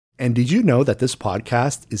And did you know that this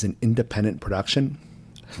podcast is an independent production?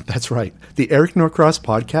 That's right. The Eric Norcross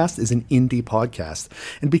podcast is an indie podcast.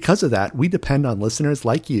 And because of that, we depend on listeners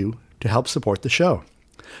like you to help support the show.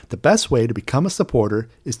 The best way to become a supporter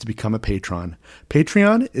is to become a patron.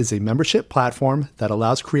 Patreon is a membership platform that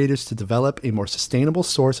allows creators to develop a more sustainable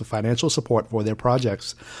source of financial support for their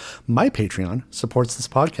projects. My Patreon supports this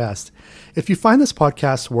podcast. If you find this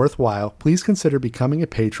podcast worthwhile, please consider becoming a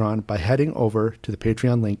patron by heading over to the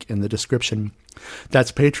Patreon link in the description.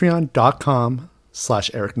 That's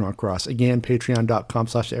patreon.com/Eric Norcross. Again,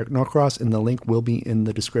 patreon.com/Eric Norcross, and the link will be in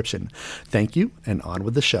the description. Thank you, and on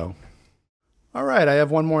with the show. All right, I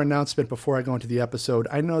have one more announcement before I go into the episode.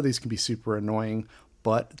 I know these can be super annoying,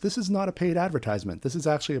 but this is not a paid advertisement. This is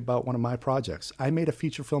actually about one of my projects. I made a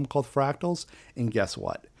feature film called Fractals, and guess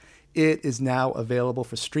what? It is now available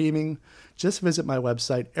for streaming. Just visit my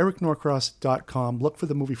website, ericnorcross.com, look for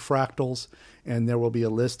the movie Fractals, and there will be a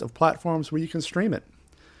list of platforms where you can stream it.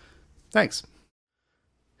 Thanks.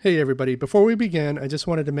 Hey everybody, before we begin, I just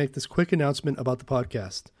wanted to make this quick announcement about the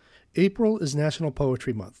podcast. April is National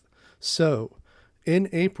Poetry Month. So, in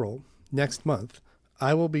April, next month,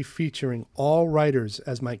 I will be featuring all writers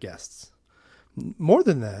as my guests. More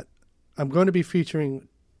than that, I'm going to be featuring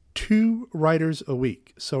 2 writers a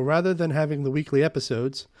week. So rather than having the weekly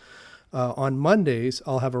episodes, on Mondays,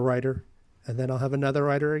 I'll have a writer, and then I'll have another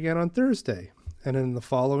writer again on Thursday. And in the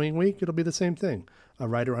following week, it'll be the same thing. A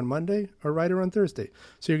writer on Monday, a writer on Thursday.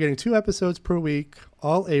 So you're getting 2 episodes per week,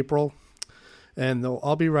 all April. And they'll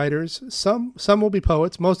all be writers. Some will be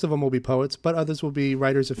poets. Most of them will be poets, but others will be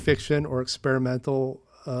writers of fiction or experimental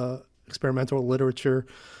literature,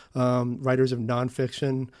 writers of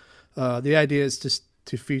nonfiction. The idea is just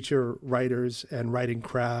to feature writers and writing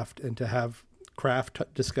craft, and to have craft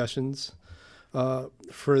discussions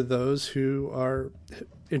for those who are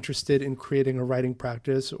interested in creating a writing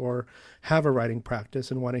practice or have a writing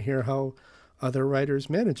practice and want to hear how other writers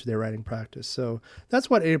manage their writing practice. So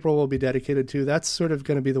that's what April will be dedicated to. That's sort of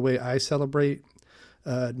going to be the way I celebrate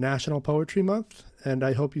National Poetry Month, and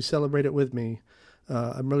I hope you celebrate it with me.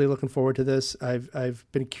 I'm really looking forward to this. I've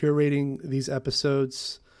been curating these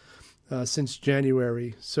episodes since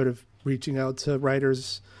January, sort of reaching out to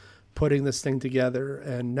writers, putting this thing together.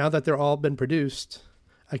 And now that they're all been produced,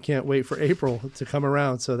 I can't wait for April to come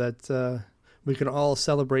around so that we can all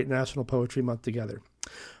celebrate National Poetry Month together.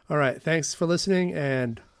 All right. Thanks for listening,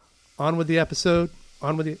 and on with the episode.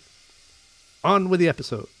 On with the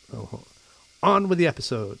episode. Oh, on with the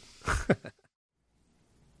episode.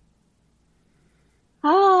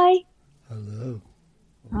 Hi. Hello.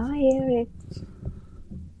 Hi, Eric.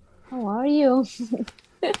 How are you?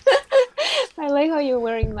 I like how you're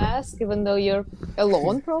wearing mask, even though you're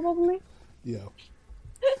alone, probably. Yeah.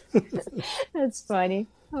 That's funny.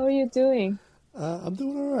 How are you doing? I'm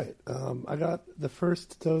doing all right. I got the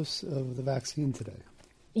first dose of the vaccine today.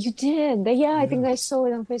 You did? Yeah, I think I saw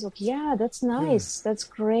it on Facebook. Yeah, that's nice. Yeah. That's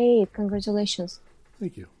great. Congratulations.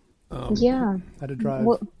 Thank you. Yeah. I had to drive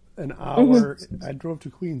an hour. Mm-hmm. I drove to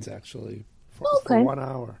Queens, actually, for 1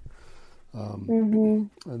 hour. And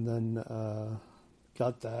then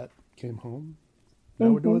got that, came home.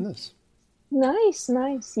 Now we're doing this. Nice.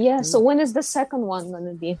 Yeah, so when is the second one going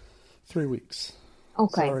to be? 3 weeks.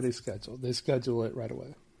 Okay. It's already scheduled. They schedule it right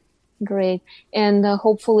away. Great. And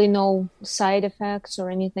hopefully no side effects or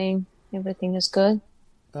anything. Everything is good?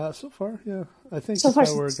 So far, yeah. I think if I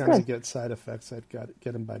were going to get side effects, I'd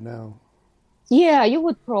get them by now. Yeah, you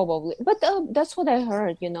would probably. But that's what I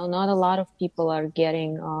heard, not a lot of people are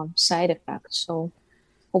getting side effects. So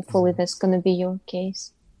hopefully that's going to be your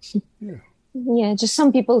case. Yeah. Yeah, just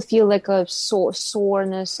some people feel like a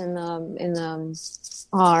soreness in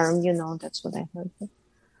arm, that's what I heard. Yeah.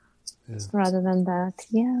 Rather than that,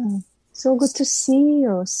 yeah. So good to see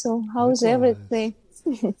you. So how's everything?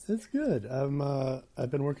 It's good.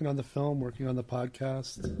 I've been working on the film, working on the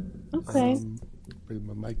podcast. Okay. Bring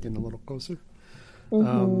my mic in a little closer.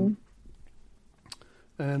 I've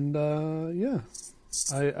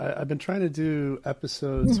been trying to do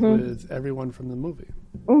episodes with everyone from the movie,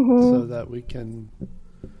 so that we can.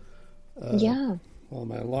 Well,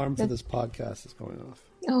 my alarm for this podcast is going off.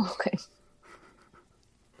 Oh, okay.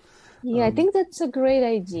 Yeah, I think that's a great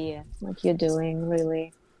idea, what you're doing,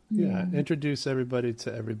 really. Yeah, introduce everybody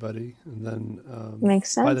to everybody, and then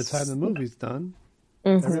makes sense. By the time the movie's done,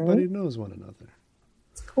 everybody knows one another.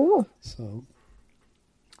 Cool. So,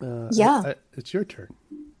 it's your turn.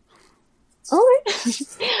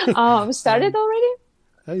 Okay. Started already?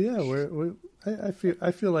 Yeah,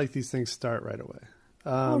 I feel like these things start right away.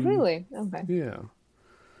 Oh, really? Okay. Yeah.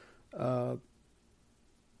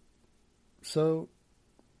 So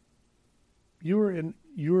you were in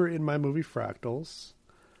you were in my movie Fractals.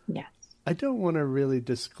 Yes. I don't want to really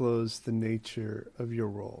disclose the nature of your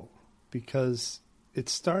role because it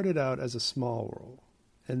started out as a small role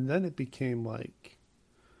and then it became like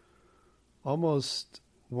almost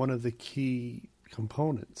one of the key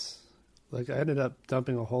components. Like I ended up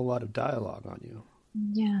dumping a whole lot of dialogue on you.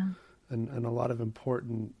 Yeah. And a lot of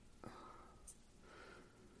important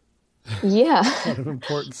Yeah. a lot of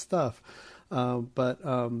important stuff. But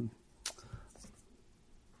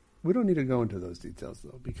we don't need to go into those details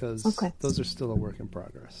though, because Okay. those are still a work in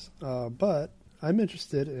progress. But I'm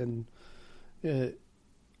interested in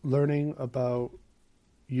learning about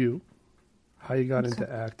you, how you got into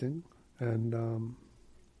acting, and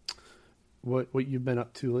what you've been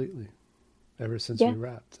up to lately, ever since we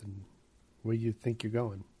wrapped, and where you think you're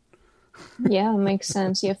going. Yeah, makes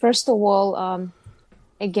sense. Yeah, first of all,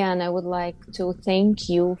 again, I would like to thank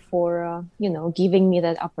you for, giving me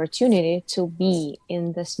that opportunity to be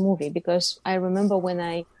in this movie, because I remember when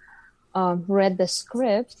I read the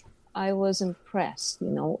script, I was impressed,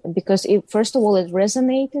 because first of all, it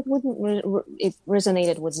resonated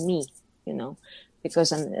with me,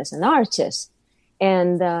 because I'm as an artist.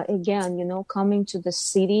 And again, coming to the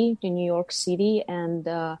city, to New York City, and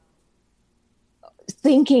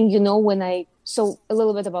thinking, so a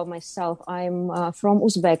little bit about myself. I'm from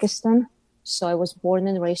Uzbekistan. So I was born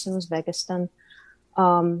and raised in Uzbekistan,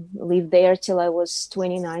 lived there till I was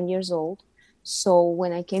 29 years old. So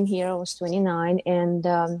when I came here, I was 29. And,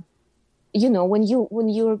 when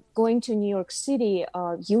you're going to New York City,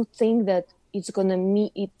 you think that it's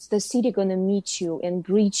the city gonna meet you and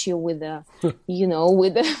greet you with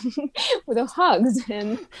with the hugs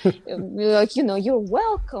and like, you're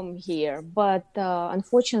welcome here. But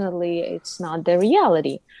unfortunately, it's not the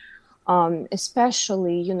reality.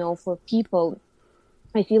 Especially, for people,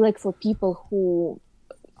 I feel like for people who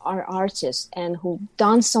are artists and who've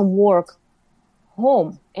done some work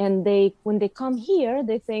home, and when they come here,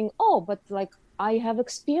 they think, oh, but like I have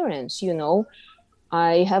experience,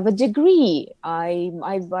 I have a degree.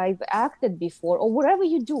 I've acted before, or whatever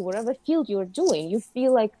you do, whatever field you're doing, you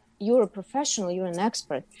feel like you're a professional, you're an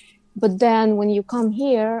expert. But then when you come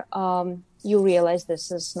here, you realize this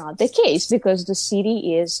is not the case, because the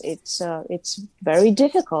city it's very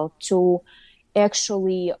difficult to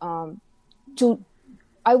actually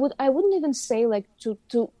I wouldn't even say like to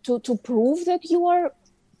prove that you are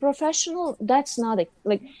professional. That's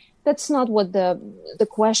not what the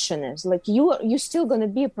question is. Like you're still going to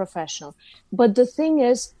be a professional, but the thing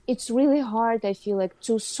is, it's really hard, I feel like,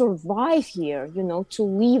 to survive here, to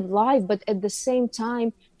live life, but at the same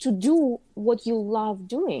time to do what you love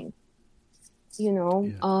doing,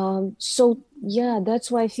 so yeah,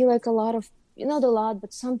 that's why I feel like a lot of, not a lot,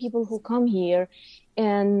 but some people who come here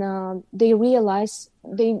and they realize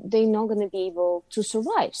they're not going to be able to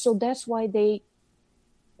survive, so that's why they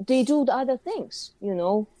do the other things,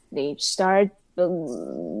 they start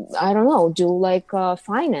I don't know, do like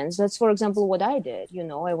finance. That's, for example, what I did.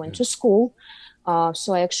 I went to school,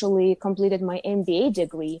 so I actually completed my MBA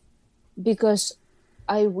degree, because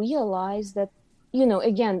I realized that,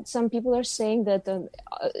 again, some people are saying that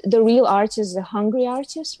the real artist is the hungry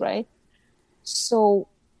artist, right? So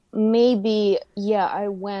maybe, yeah, I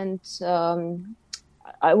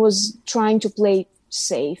was trying to play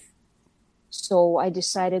safe. So I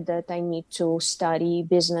decided that I need to study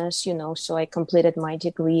business, so I completed my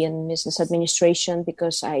degree in business administration,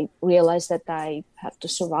 because I realized that I have to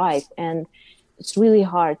survive. And it's really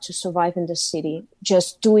hard to survive in the city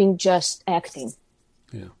just acting.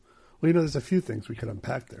 Yeah. Well, there's a few things we could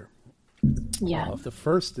unpack there. Yeah. The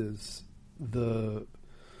first is the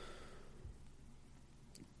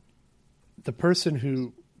person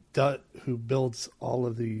who builds all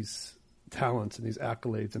of these talents and these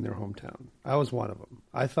accolades in their hometown. I was one of them.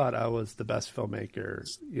 I thought I was the best filmmaker,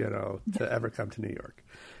 to ever come to New York,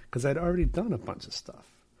 because I'd already done a bunch of stuff.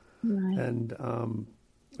 Right. And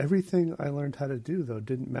everything I learned how to do, though,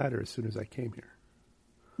 didn't matter as soon as I came here.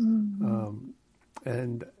 Mm-hmm.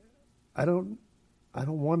 And I don't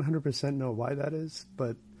 100% know why that is,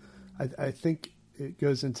 but I think it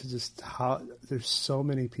goes into just how there's so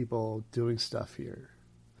many people doing stuff here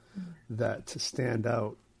that to stand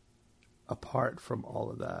out apart from all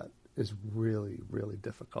of that is really, really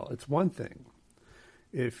difficult. It's one thing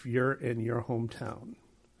if you're in your hometown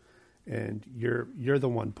and you're the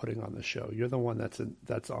one putting on the show, you're the one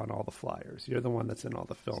that's on all the flyers, you're the one that's in all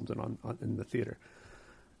the films and on in the theater.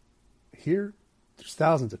 Here, there's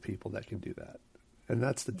thousands of people that can do that, and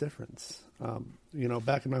that's the difference.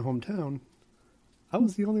 Back in my hometown, I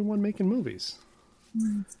was the only one making movies,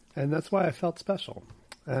 and that's why I felt special.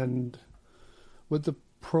 And with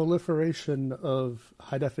proliferation of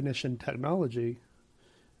high definition technology,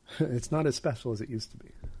 it's not as special as it used to be.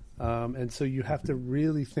 And so you have to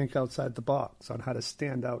really think outside the box on how to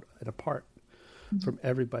stand out and apart from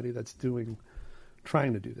everybody that's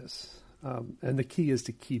trying to do this. And the key is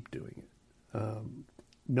to keep doing it,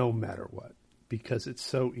 no matter what, because it's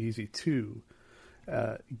so easy to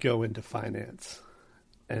go into finance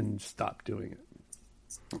and stop doing it.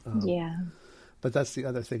 But that's the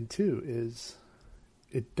other thing too, is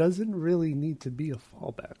it doesn't really need to be a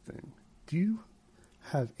fallback thing. Do you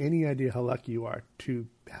have any idea how lucky you are to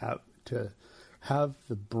have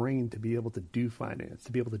the brain to be able to do finance,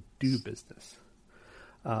 to be able to do business?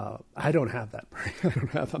 I don't have that brain.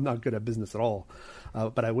 I'm not good at business at all.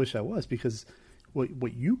 But I wish I was, because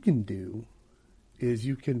what you can do is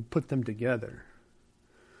you can put them together,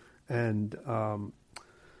 and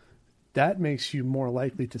that makes you more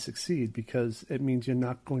likely to succeed, because it means you're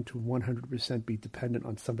not going to 100% be dependent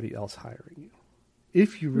on somebody else hiring you.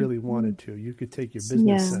 If you really wanted to, you could take your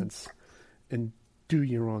business sense and do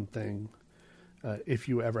your own thing, if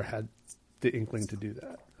you ever had the inkling to do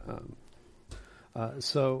that.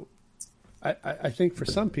 So I think for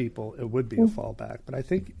some people it would be a fallback, but I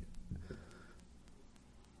think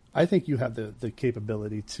you have the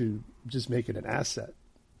capability to just make it an asset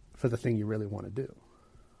for the thing you really want to do.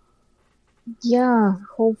 Yeah,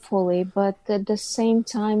 hopefully. But at the same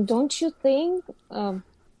time, don't you think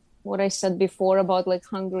what I said before about like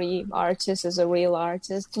hungry artist is a real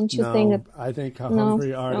artist? Don't you think that... I think a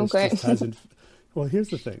hungry artist just hasn't... Well, here's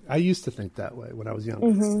the thing. I used to think that way when I was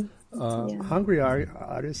younger. Hungry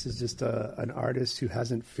artist is just an artist who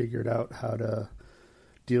hasn't figured out how to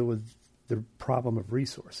deal with the problem of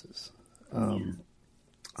resources.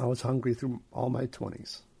 I was hungry through all my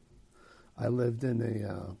 20s. I lived in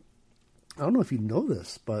I don't know if you know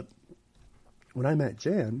this, but when I met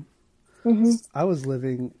Jan, I was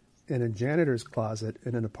living in a janitor's closet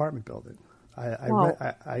in an apartment building.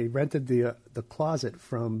 I rented the closet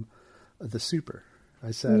from the super.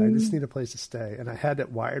 I said, I just need a place to stay. And I had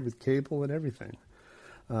it wired with cable and everything.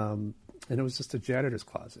 And it was just a janitor's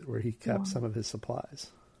closet where he kept some of his supplies.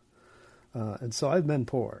 And so I've been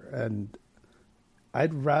poor. And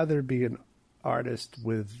I'd rather be an artist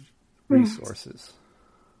with resources.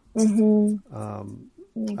 I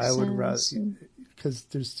would rather, because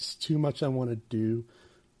there's just too much I want to do,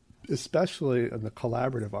 especially in the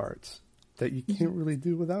collaborative arts, that you can't really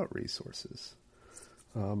do without resources.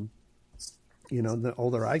 The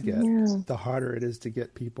older I get, the harder it is to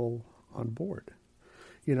get people on board.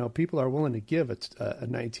 People are willing to give a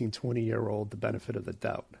 19, 20-year-old the benefit of the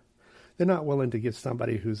doubt. They're not willing to give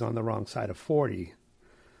somebody who's on the wrong side of 40.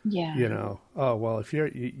 Oh, well, if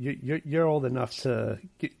you're old enough to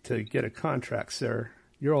get a contract, sir,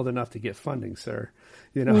 you're old enough to get funding, sir.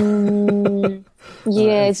 It's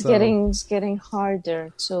getting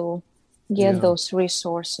harder to get those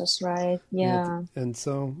resources, right? And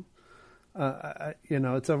so,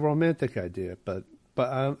 it's a romantic idea, but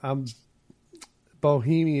I'm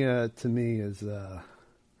Bohemia to me is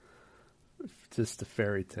just a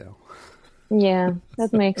fairy tale. Yeah,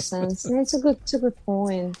 that makes sense. It's a good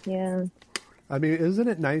point. Yeah. I mean, isn't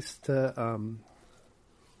it nice to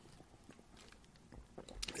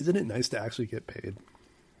actually get paid?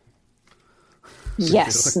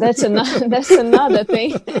 Yes, that's another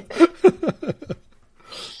thing.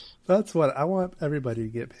 That's what I want, everybody to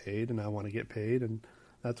get paid, and I want to get paid, and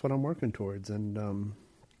that's what I'm working towards. And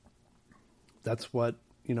that's what,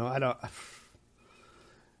 I don't.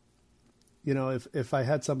 If I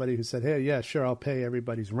had somebody who said, hey, yeah, sure, I'll pay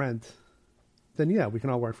everybody's rent, then yeah, we can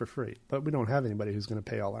all work for free. But we don't have anybody who's going to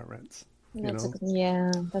pay all our rents. That's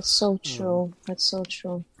so true. That's so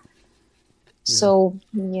true. So,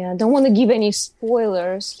 don't want to give any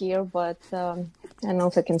spoilers here, but I don't know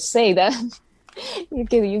if I can say that.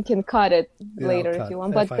 You can cut it later if you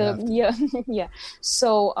want. But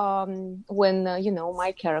So when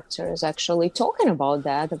my character is actually talking about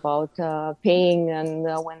that, about paying, and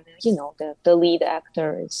when the lead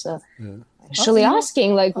actor is actually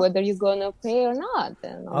asking like whether you're gonna pay or not,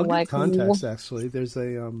 and I'll give context. Actually, there's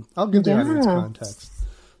I'll give the audience context.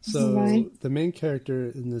 So the main character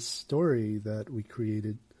in this story that we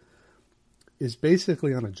created is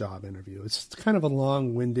basically on a job interview. It's kind of a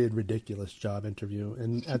long-winded, ridiculous job interview.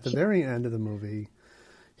 And at the very end of the movie,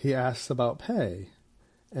 he asks about pay.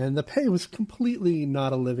 And the pay was completely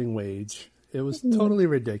not a living wage. It was totally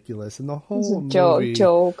ridiculous. And the whole movie...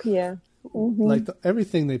 Joke, yeah. Like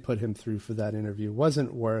everything they put him through for that interview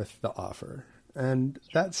wasn't worth the offer. And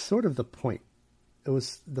that's sort of the point.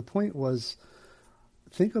 The point was,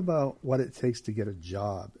 think about what it takes to get a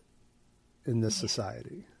job in this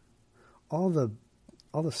society. All the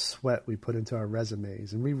all the sweat we put into our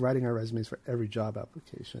resumes and rewriting our resumes for every job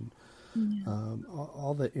application,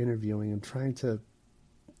 all the interviewing and trying to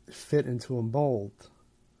fit into a mold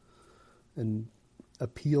and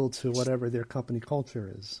appeal to whatever their company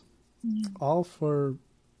culture is, all for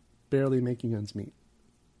barely making ends meet,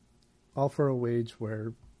 all for a wage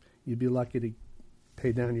where you'd be lucky to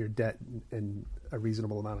pay down your debt in a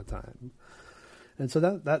reasonable amount of time. And so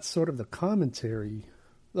that's sort of the commentary.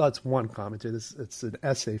 Well, it's one commentary. It's an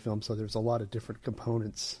essay film, so there's a lot of different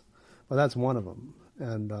components, but that's one of them.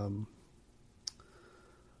 And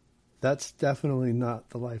that's definitely not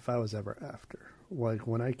the life I was ever after. Like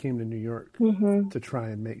when I came to New York to try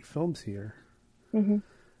and make films here,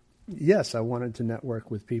 yes, I wanted to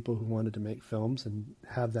network with people who wanted to make films and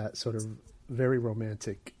have that sort of very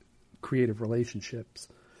romantic, creative relationships.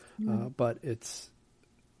 But it's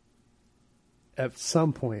at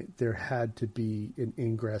some point there had to be an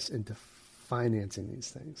ingress into financing these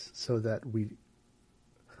things so that we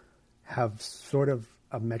have sort of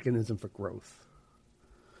a mechanism for growth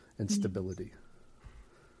and stability.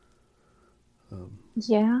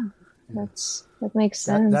 That makes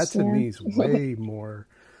sense. That to me is way more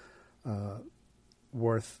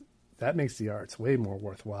worth. That makes the arts way more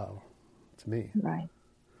worthwhile to me. Right.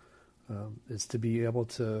 Is to be able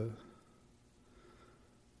to.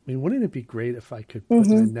 I mean, wouldn't it be great if I could put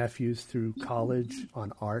my nephews through college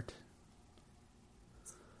on art?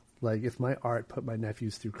 Like if my art put my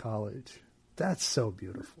nephews through college, that's so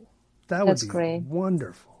beautiful. That's would be great.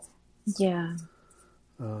 Wonderful. Yeah.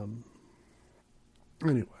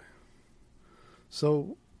 Anyway,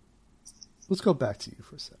 so let's go back to you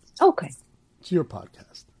for a second. Okay. It's your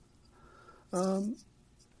podcast.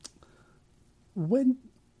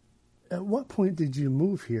 At what point did you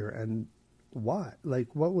move here and why?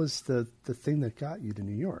 Like, what was the thing that got you to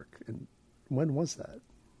New York, and when was that?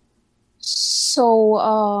 So,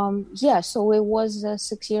 so it was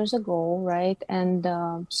 6 years ago, right? And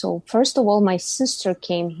so first of all, my sister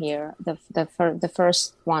came here, the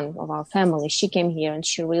first one of our family. She came here and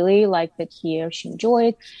she really liked it here. She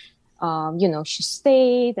enjoyed, she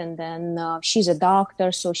stayed, and then she's a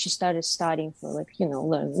doctor, so she started studying for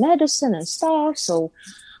learn medicine and stuff. So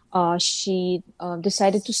she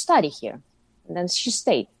decided to study here, and then she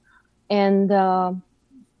stayed. And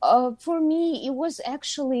for me,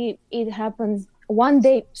 it happened one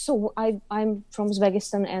day. So I'm from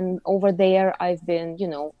Uzbekistan, and over there I've been,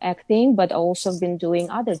 acting, but also been doing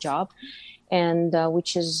other job, and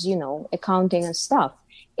which is, accounting and stuff.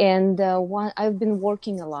 And I've been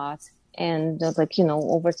working a lot, and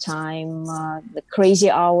over time, the crazy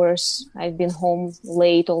hours. I've been home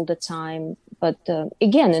late all the time. But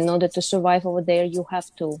again, in order to survive over there, you have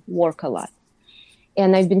to work a lot.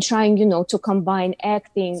 And I've been trying, to combine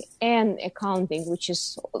acting and accounting, which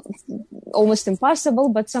is almost impossible,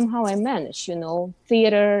 but somehow I manage,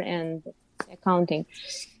 theater and accounting,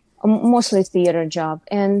 mostly theater job.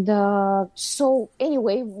 And so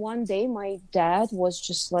anyway, one day my dad was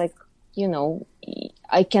just like,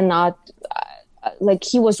 I cannot,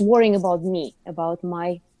 he was worrying about me, about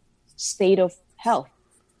my state of health,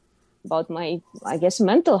 about my, I guess,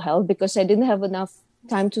 mental health, because I didn't have enough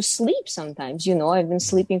time to sleep sometimes. I've been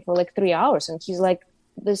sleeping for 3 hours, and he's like,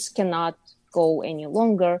 this cannot go any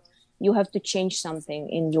longer. You have to change something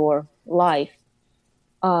in your life.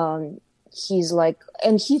 He's like,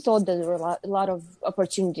 and he thought that there were a lot of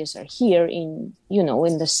opportunities are here in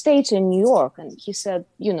the States, in New York. And he said,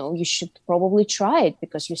 you should probably try it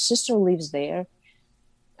because your sister lives there.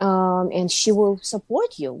 And she will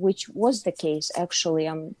support you, which was the case. Actually,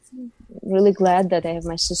 I'm really glad that I have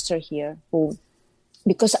my sister here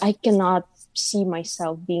because I cannot see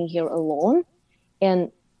myself being here alone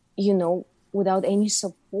and, without any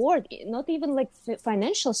support, not even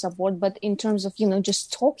financial support, but in terms of,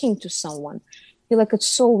 just talking to someone. I feel like it's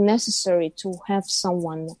so necessary to have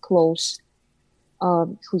someone close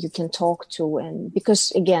who you can talk to. And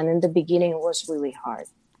because, again, in the beginning, it was really hard.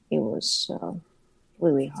 It was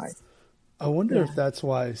really hard. I wonder if that's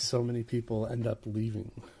why so many people end up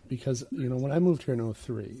leaving. Because, when I moved here in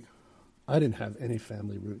 2003, I didn't have any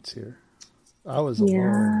family roots here. I was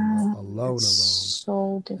alone.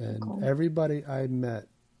 So difficult. And everybody I met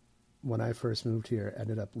when I first moved here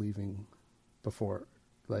ended up leaving before.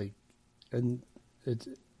 And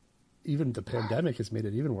even the pandemic has made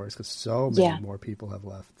it even worse because so many more people have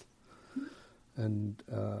left. And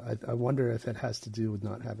I wonder if it has to do with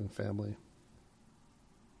not having family.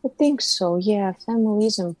 I think so. Yeah, family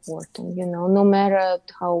is important, no matter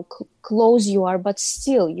how close you are, but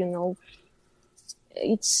still,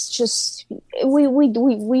 it's just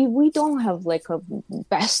we don't have like a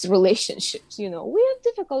best relationships, we have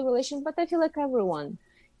difficult relations, but I feel like everyone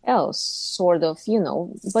else sort of,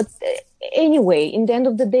 but anyway, in the end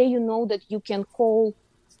of the day, that you can call,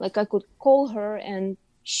 like I could call her and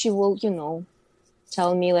she will,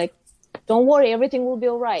 tell me like, don't worry, everything will be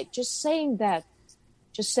all right. Just saying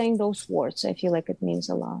those words, I feel like it means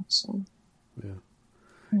a lot. So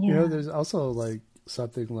yeah. There's also like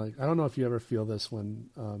something like, I don't know if you ever feel this when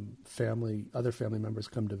other family members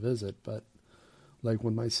come to visit, but like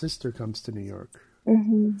when my sister comes to New York,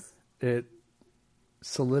 it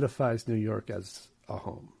solidifies New York as a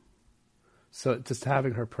home. So just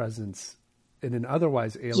having her presence in an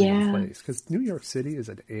otherwise alien place, because New York City is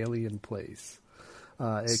an alien place.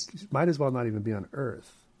 It might as well not even be on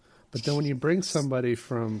Earth. But then when you bring somebody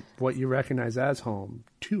from what you recognize as home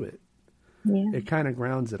to it, it kind of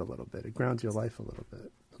grounds it a little bit. It grounds your life a little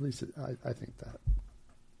bit. At least I think that.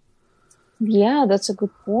 Yeah, that's a good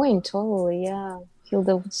point. Totally, yeah. I feel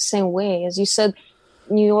the same way. As you said,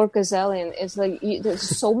 New York is alien. It's like there's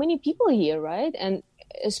so many people here, right? And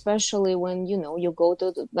especially when, you go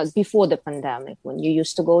to, like before the pandemic, when you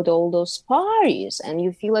used to go to all those parties and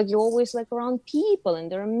you feel like you're always like around people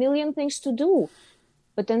and there are a million things to do.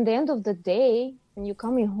 But then the end of the day, when you're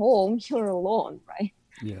coming home, you're alone, right?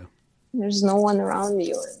 Yeah. There's no one around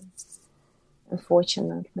you.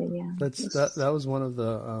 Unfortunately, yeah. That was one of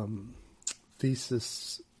the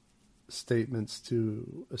thesis statements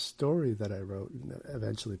to a story that I wrote and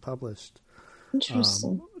eventually published.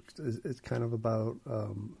 Interesting. It's kind of about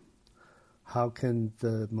how can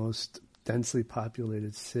the most densely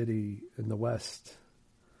populated city in the West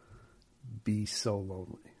be so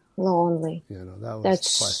lonely? That's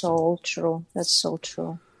so true. That's so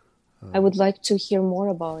true. I would like to hear more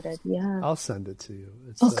about it. Yeah, I'll send it to you.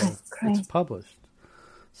 It's great. It's published,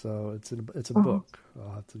 so it's a book.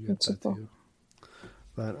 I'll have to get that to you.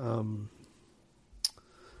 But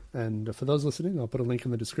and for those listening, I'll put a link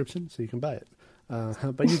in the description so you can buy it.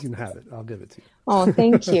 But you can have it. I'll give it to you. Oh,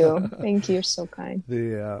 thank you. Thank you. You're so kind.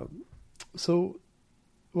 So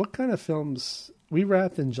what kind of films? We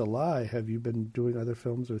wrapped in July. Have you been doing other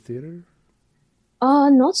films or theater?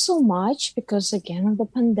 Not so much because again of the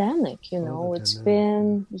pandemic, it's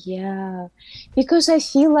been, because I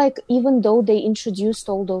feel like even though they introduced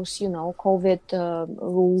all those, COVID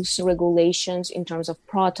rules, regulations in terms of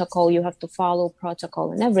protocol, you have to follow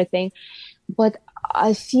protocol and everything. But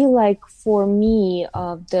I feel like for me,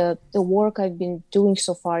 the work I've been doing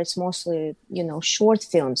so far, it's mostly, short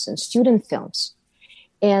films and student films.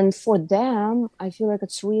 And for them, I feel like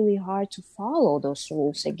it's really hard to follow those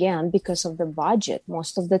rules again because of the budget.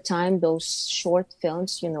 Most of the time, those short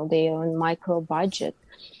films, they are on micro budget.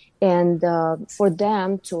 And for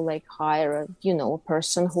them to like hire, a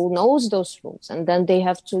person who knows those rules, and then they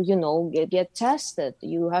have to, get tested.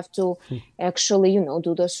 You have to actually,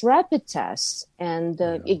 do those rapid tests. And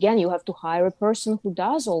again, you have to hire a person who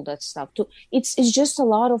does all that stuff. It's just a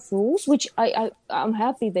lot of rules, which I'm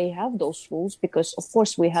happy they have those rules because, of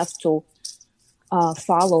course, we have to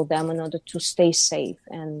follow them in order to stay safe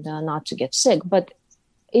and not to get sick. But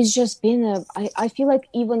it's just been I feel like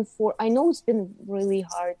I know it's been really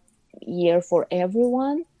hard year for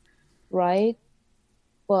everyone, right?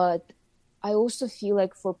 But I also feel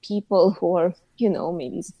like for people who are,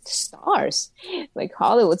 maybe stars, like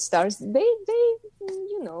Hollywood stars, they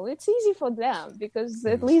it's easy for them because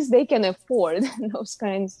at least they can afford those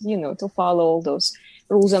kinds, to follow all those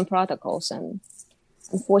rules and protocols. And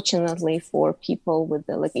unfortunately for people with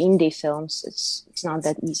the like indie films, it's not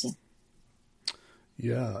that easy.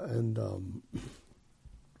 Yeah, and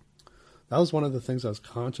that was one of the things I was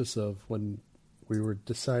conscious of when we were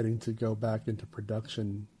deciding to go back into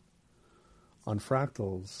production on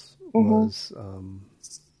Fractals was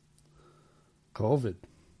COVID.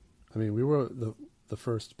 I mean, we were the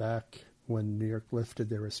first back when New York lifted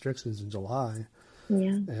their restrictions in July.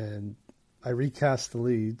 Yeah. And I recast the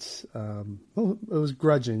leads. Well, it was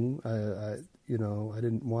grudging. I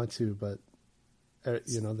didn't want to, but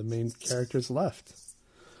the main characters left,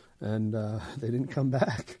 and they didn't come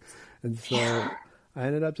back. And so I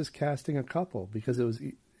ended up just casting a couple because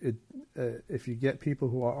if you get people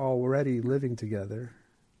who are already living together,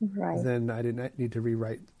 right, then I didn't need to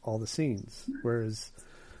rewrite all the scenes. Whereas,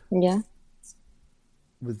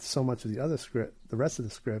 with so much of the rest of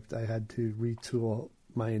the script, I had to retool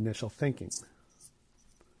my initial thinking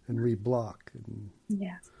and reblock.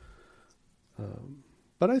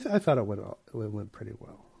 But I thought it went pretty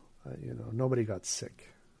well. Nobody got sick.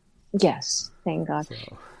 Yes, thank God.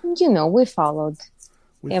 So, we followed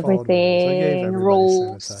everything,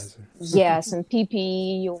 rules. Yes, and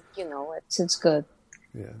PPE, it's good.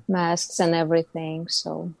 Yeah. masks and everything.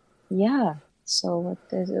 So yeah, so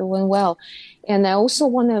it went well. And I also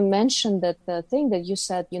want to mention that the thing that you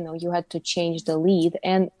said, you had to change the lead,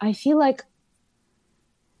 and I feel like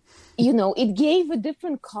it gave a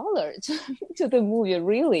different color to the movie,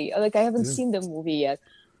 really. Like, I haven't Yeah. seen the movie yet,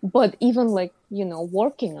 but even like,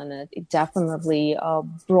 working on it, it definitely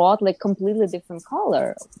brought like completely different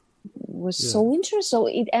color. It was so interesting. So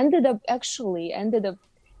it ended up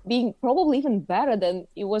being probably even better than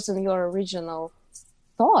it was in your original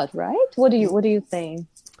thought, right? What do you think?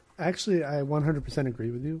 Actually, I 100% agree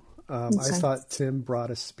with you. I thought Tim brought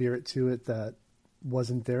a spirit to it that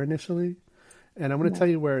wasn't there initially. And I'm going to tell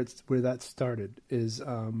you where that started is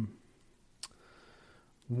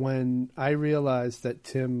when I realized that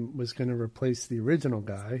Tim was going to replace the original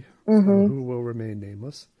guy, who will remain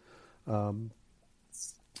nameless.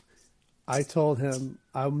 I told him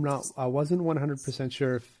I wasn't 100%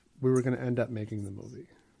 sure if we were going to end up making the movie.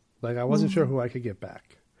 Like, I wasn't sure who I could get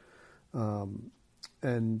back,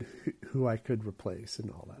 and who I could replace and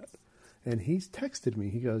all that. And he's texted me.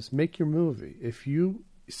 He goes, "Make your movie. If you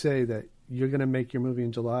say that you're going to make your movie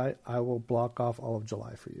in July, I will block off all of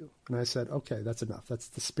July for you." And I said, "Okay, that's enough. That's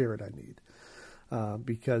the spirit I need."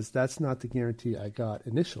 Because that's not the guarantee I got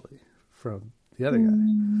initially from the other guy.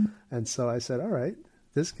 And so I said, all right,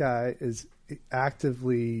 this guy is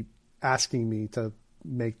actively asking me to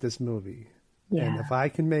make this movie. Yeah. And if I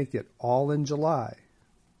can make it all in July,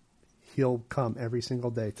 he'll come every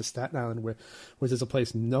single day to Staten Island, which is a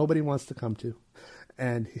place nobody wants to come to.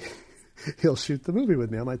 And he'll shoot the movie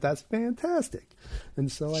with me. I'm like, that's fantastic.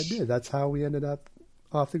 And so I did. That's how we ended up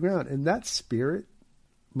off the ground. And that spirit,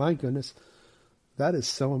 my goodness, that is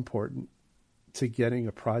so important to getting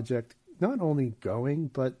a project not only going,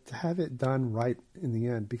 but to have it done right in the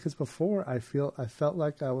end. Because before, I felt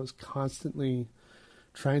like I was constantly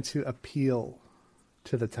trying to appeal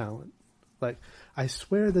to the talent. Like, I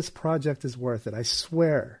swear this project is worth it. I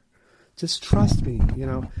swear. Just trust me,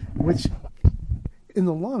 which in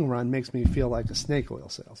the long run makes me feel like a snake oil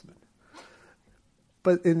salesman.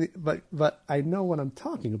 But but I know what I'm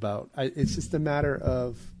talking about. It's just a matter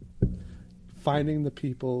of finding the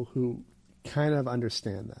people who kind of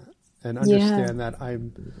understand that and understand that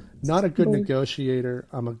I'm not a good negotiator.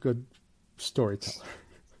 I'm a good storyteller.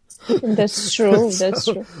 That's true. That's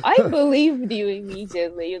true. I believed you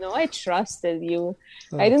immediately. I trusted you.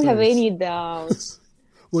 I didn't have any doubts.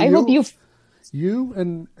 Well, I hope you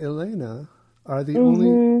and Elena are the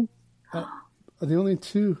only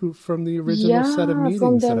two who from the original set of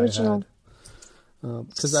meetings that I had.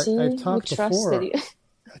 Because I've talked before.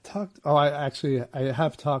 I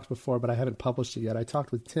have talked before, but I haven't published it yet. I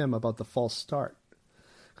talked with Tim about the false start.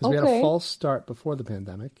 Because we had a false start before the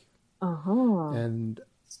pandemic. And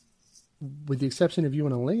with the exception of you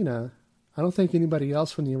and Elena, I don't think anybody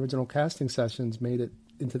else from the original casting sessions made it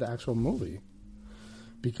into the actual movie.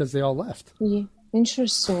 Because they all left. Yeah.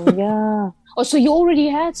 Interesting, yeah. Oh, so you already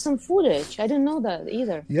had some footage. I didn't know that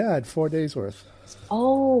either. Yeah, I had 4 days worth.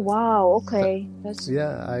 Oh, wow. Okay. That's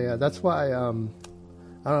why, I don't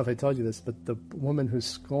know if I told you this, but the woman who's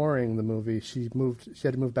scoring the movie, she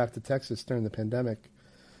had to move back to Texas during the pandemic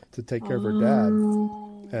to take care of her dad.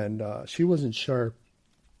 And she wasn't sure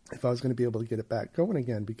if I was going to be able to get it back going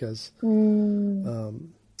again because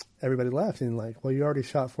everybody left and like, well, you already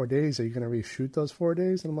shot 4 days. Are you going to reshoot those 4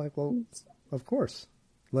 days? And I'm like, well, of course.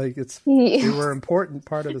 Like they were an important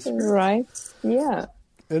part of the script. Right. Yeah.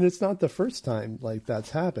 And it's not the first time like that's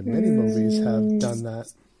happened. Many movies have done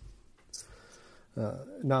that.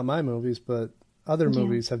 Not my movies, but other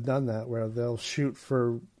movies have done that where they'll shoot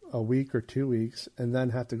for a week or 2 weeks and then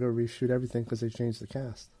have to go reshoot everything because they changed the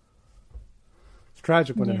cast. It's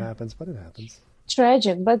tragic when it happens, but it happens.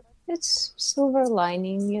 Tragic, but it's silver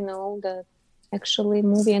lining, that actually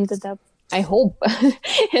movie ended up, I hope,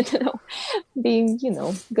 being,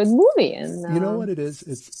 good movie. And you know what it is?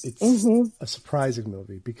 It's a surprising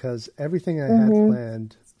movie because everything I had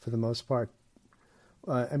planned for the most part,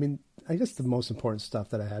 I guess the most important stuff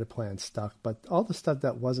that I had planned stuck, but all the stuff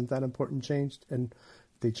that wasn't that important changed, and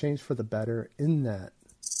they changed for the better in that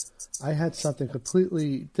I had something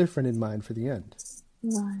completely different in mind for the end.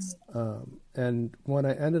 Right. And when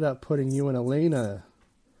I ended up putting you and Elena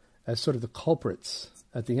as sort of the culprits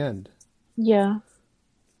at the end,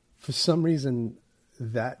 for some reason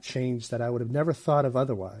that changed that I would have never thought of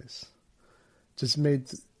otherwise. There's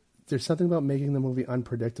something about making the movie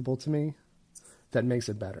unpredictable to me that makes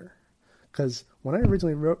it better. Because when I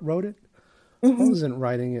originally wrote it, I wasn't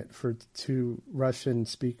writing it for two Russian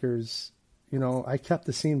speakers. I kept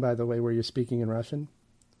the scene, by the way, where you're speaking in Russian.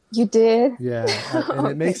 You did? Yeah. And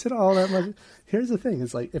it makes it all that much. Here's the thing.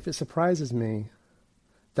 It's like, if it surprises me,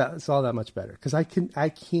 That's all that much better. Because I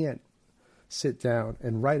can't sit down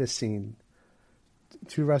and write a scene.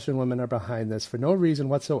 2 Russian women are behind this for no reason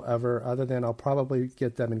whatsoever, other than I'll probably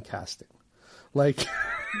get them in casting. Like,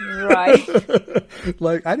 right.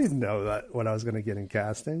 like I didn't know that what I was going to get in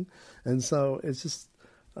casting, and so it's just,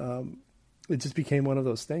 it just became one of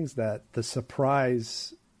those things that the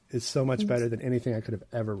surprise is so much better than anything I could have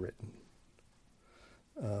ever written.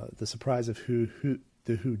 The surprise of who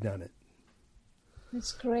done it.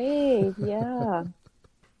 That's great. Yeah.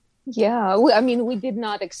 Yeah. I mean, we did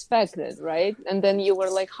not expect it, right? And then you were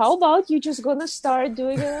like, how about you just gonna start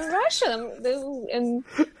doing it in Russian? And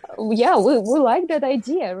yeah, we like that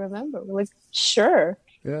idea. I remember. We're like, sure.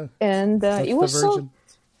 Yeah. And it was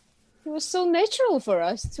so natural for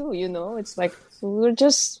us too, you know. It's like we're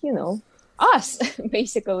just, you know, us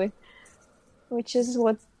basically, which is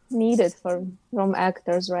what needed from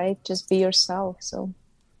actors, right? Just be yourself. So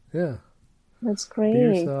yeah, that's great. Be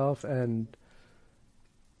yourself, and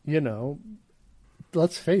you know,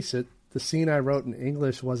 let's face it, the scene I wrote in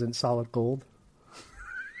English wasn't solid gold.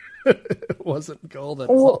 It wasn't gold at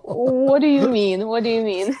all. What do you mean? What do you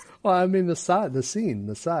mean? Well, I mean the side.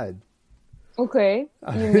 Okay.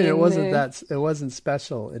 It wasn't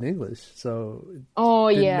special in English, so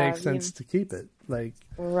it didn't make sense to keep it. Like,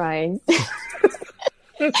 right.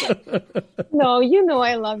 No, you know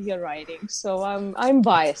I love your writing, so I'm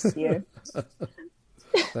biased here.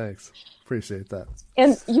 Thanks. Appreciate that.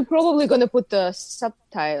 And you're probably gonna put the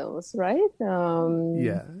subtitles, right?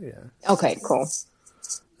 Yeah. Okay, cool.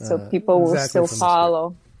 So people will still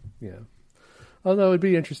follow. Yeah. Although it'd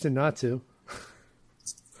be interesting not to.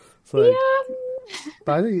 Like, yeah.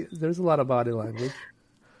 But I think there's a lot of body language.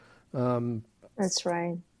 That's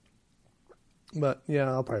right. But yeah,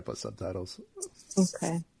 I'll probably put subtitles.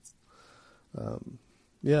 Okay.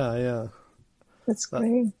 Yeah. That's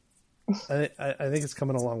great. I think it's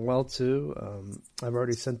coming along well too. I've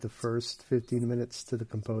already sent the first 15 minutes to the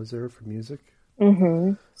composer for music.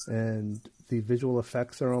 Mm-hmm. And the visual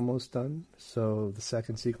effects are almost done. So the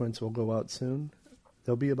second sequence will go out soon.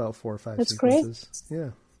 There'll be about 4 or 5 That's sequences. Great.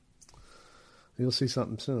 Yeah. You'll see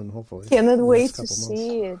something soon, hopefully. Cannot wait to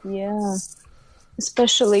see it. Yeah.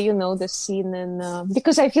 Especially, you know, the scene in...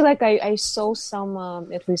 because I feel like I saw some,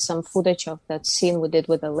 at least some footage of that scene we did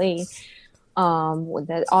with Elaine, with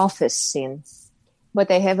that office scene. But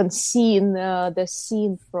I haven't seen the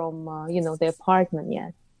scene from, you know, the apartment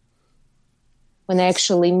yet. When I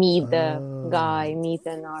actually meet the guy, meet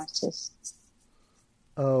an artist.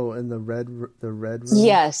 Oh, in the red room?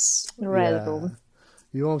 Yes, the red room.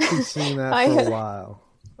 You won't be seeing that for a while.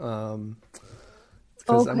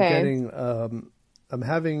 Because I'm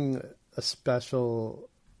having a special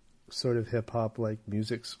sort of hip-hop like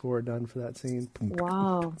music score done for that scene.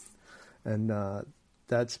 Wow. And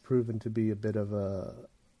that's proven to be a bit of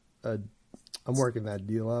I'm working that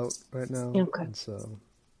deal out right now. Okay. And so,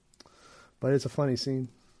 but it's a funny scene.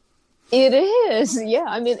 It is, yeah.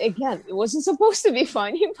 I mean, again, it wasn't supposed to be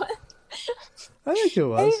funny, but I think it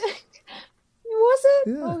was. Was it?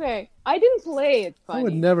 Yeah. Okay. I didn't play it funny. I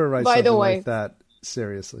would never write something like that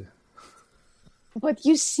seriously. But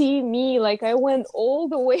you see me, like, I went all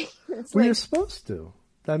the way. Well, you're supposed to.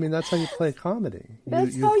 I mean, that's how you play comedy.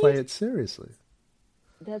 You play it seriously.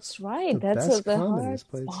 That's right. That's the hard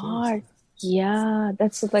part. Yeah,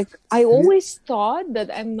 that's like, I always thought that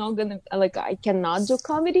I'm not gonna, like, I cannot do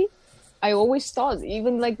comedy. I always thought,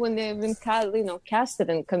 even like when they've been casted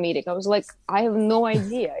in comedic, I was like, I have no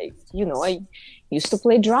idea. I used to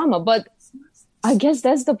play drama, but I guess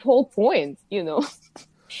that's the whole point, you know.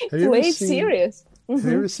 Play it serious. Mm-hmm.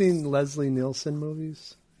 Have you ever seen Leslie Nielsen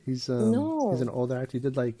movies? He's no. He's an older actor. He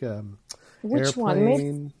did like Which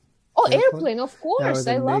Airplane. One? Airplane, of course.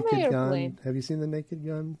 I love Airplane. Gun. Have you seen The Naked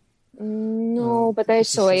Gun? No, but I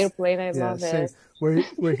saw Airplane. I love it.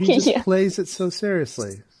 Where he just plays it so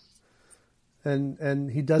seriously. And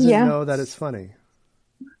he doesn't know that it's funny.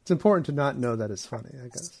 It's important to not know that it's funny, I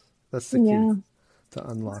guess. That's the key to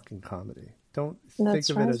unlocking comedy. Don't think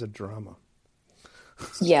of it as a drama.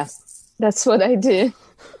 Yeah, that's what I did.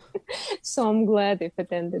 So I'm glad if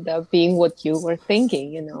it ended up being what you were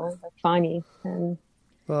thinking, you know, funny. And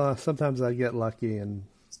well, sometimes I get lucky and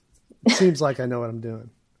it seems like I know what I'm doing.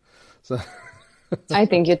 So I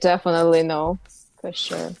think you definitely know, for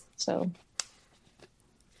sure. So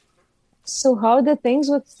how are the things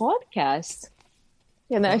with podcast?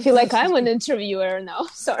 And I feel like I'm an interviewer now.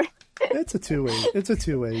 Sorry. It's a two-way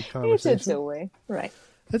conversation. It's a two-way, right?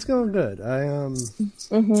 It's going good.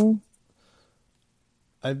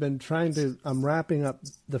 I've been I'm wrapping up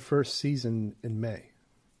the first season in May.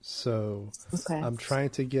 So I'm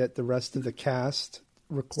trying to get the rest of the cast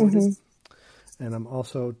recorded. And I'm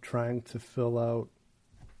also trying to fill out,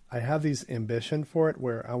 I have these ambition for it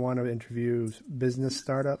where I want to interview business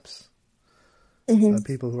startups,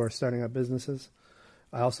 people who are starting up businesses.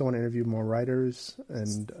 I also want to interview more writers.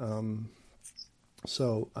 And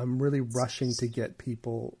so I'm really rushing to get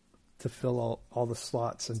people to fill all the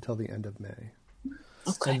slots until the end of May.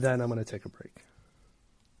 Okay. And then I'm going to take a break.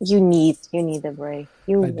 You need a break.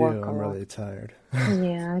 I work do. a I'm lot. really tired.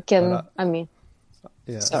 Yeah, I can. But,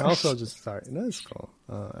 yeah. Sorry. I also just sorry. No, it's cool.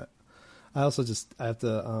 I also just I have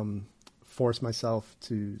to force myself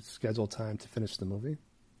to schedule time to finish the movie.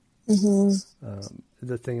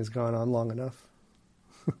 The thing has gone on long enough.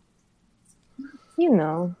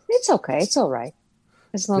 It's okay. It's all right.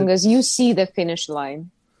 As long as you see the finish line.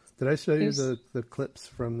 Did I show you the clips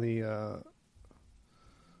from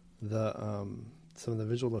some of the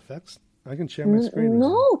visual effects? I can share my screen.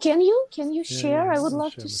 No, can you share? Yeah, I would I'll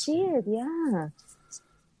love share to my see screen. it. Yeah.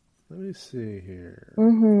 Let me see here.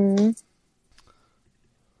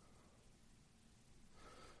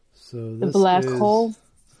 So The black hole.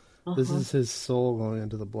 This is his soul going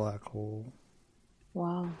into the black hole.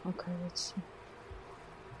 Wow. Okay, let's see.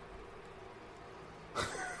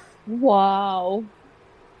 Wow.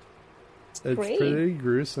 It's great. Pretty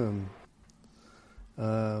gruesome.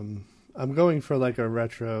 I'm going for like a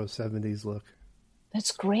retro 70s look.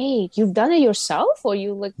 That's great. You've done it yourself, or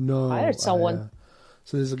you hired someone?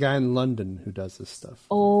 So there's a guy in London who does this stuff.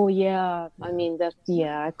 Oh yeah. I mean that.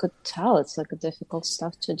 Yeah, I could tell it's like a difficult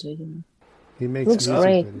stuff to do. He makes Looks music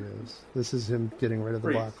great. videos. This is him getting rid of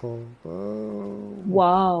the black hole. Oh.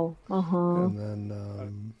 Wow. And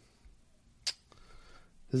then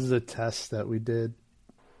this is a test that we did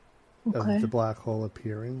of the black hole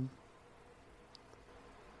appearing.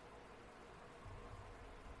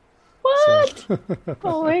 What? So.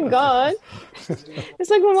 Oh my god! It's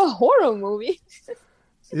like from a horror movie.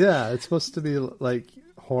 Yeah, it's supposed to be like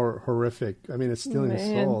horrific. I mean, it's stealing his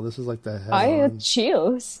soul. This is like the head. I had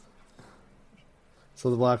chills. So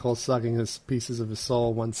the black hole sucking his pieces of his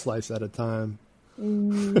soul one slice at a time.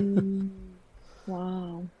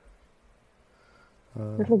 Wow.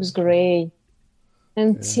 That looks great.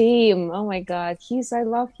 And Tim, oh my God, I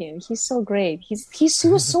love him. He's so great. He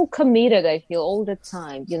was so committed, I feel, all the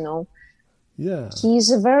time, Yeah. He's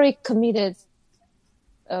a very committed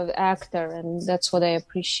actor, and that's what I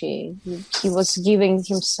appreciate. He was giving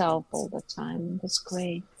himself all the time. That's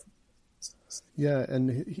great. Yeah,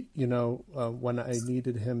 and when I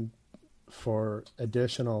needed him for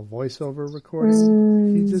additional voiceover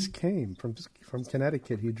recording, he just came from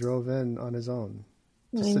Connecticut. He drove in on his own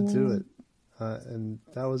just to do it, and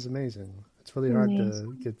that was amazing. It's really hard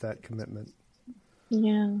to get that commitment.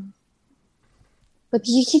 Yeah, but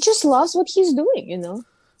he just loves what he's doing,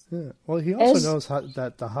 Yeah. Well, he also knows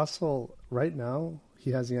that the hustle right now.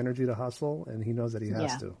 He has the energy to hustle, and he knows that he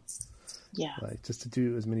has to. Yeah. Like just to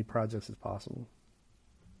do as many projects as possible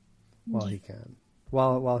while he can,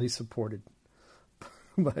 while he's supported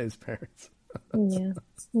by his parents. Yeah,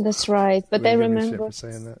 that's right. But I remember for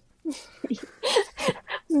saying that.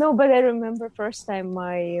 No, but I remember first time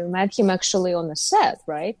I met him actually on a set,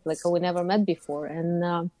 right? Like we never met before,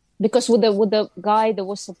 and because with the guy that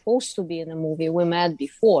was supposed to be in the movie, we met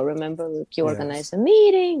before. Remember, he organized a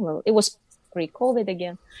meeting. Well, it was pre-COVID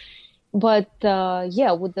again. But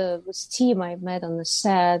with this team I met on the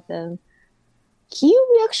set, and he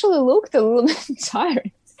actually looked a little bit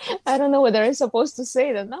tired. I don't know whether I'm supposed to say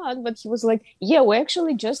it or not, but he was like, "Yeah, we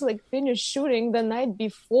actually just finished shooting the night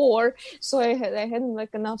before, so I hadn't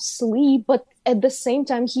enough sleep." But at the same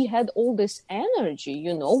time, he had all this energy.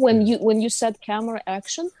 When you said camera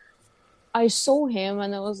action, I saw him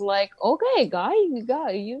and I was like, "Okay, guy,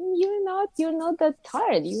 you're not that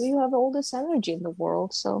tired. You have all this energy in the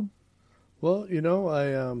world." So. Well,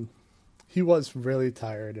 he was really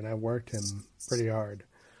tired, and I worked him pretty hard,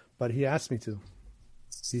 but he asked me to.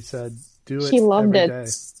 He said, "Do it." He loved every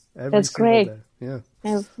day. That's great. Day. Yeah,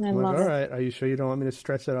 I love it. All right, are you sure you don't want me to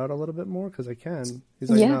stretch it out a little bit more? Because I can. He's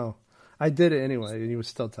like, "No, I did it anyway," and he was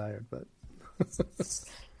still tired, but.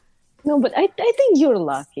 No, but I think you're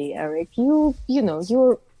lucky, Eric. You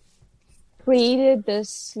created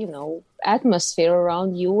this atmosphere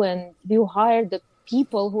around you, and you hired the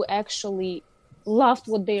people who actually loved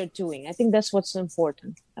what they are doing. I think that's what's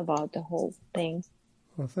important about the whole thing.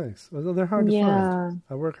 Well, thanks. Well, they're hard to find.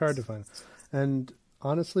 I work hard to find. And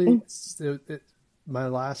honestly, my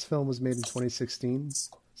last film was made in 2016.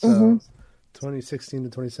 So 2016 to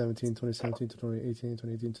 2017, 2017 to 2018,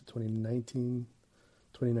 2018 to 2019,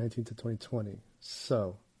 2019 to 2020.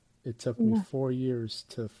 So it took me 4 years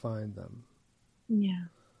to find them. Yeah.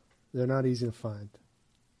 They're not easy to find.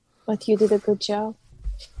 But you did a good job.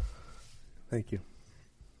 Thank you.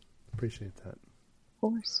 Appreciate that. Of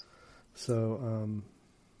course. So,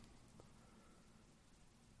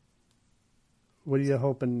 what are you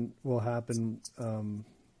hoping will happen in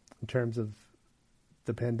terms of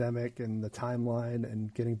the pandemic and the timeline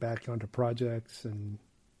and getting back onto projects? And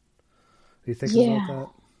are you thinking about that?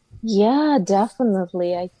 Yeah,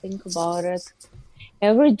 definitely. I think about it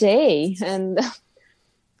every day. And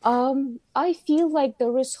I feel like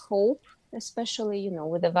there is hope, especially,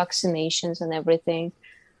 with the vaccinations and everything.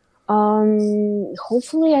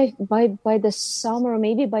 Hopefully by the summer,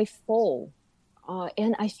 maybe by fall.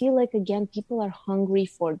 And I feel like, again, people are hungry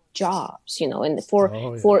for jobs, and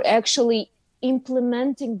for actually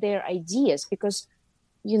implementing their ideas, because,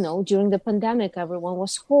 during the pandemic, everyone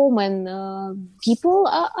was home, and people,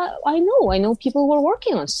 I know people were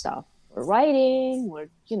working on stuff, were writing, were,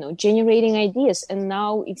 generating ideas, and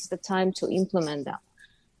now it's the time to implement them.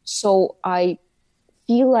 So I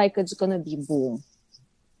feel like it's going to be boom.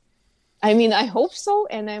 I mean, I hope so,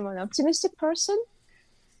 and I'm an optimistic person.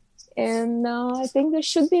 And I think there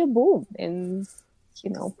should be a boom in,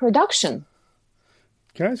 production.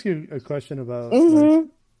 Can I ask you a question about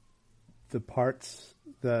the parts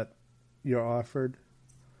that you're offered?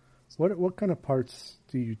 What kind of parts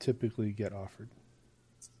do you typically get offered?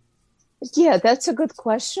 Yeah, that's a good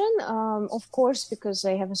question. Of course, because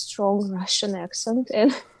I have a strong Russian accent,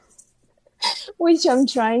 and which I'm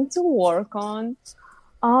trying to work on.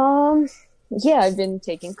 Yeah, I've been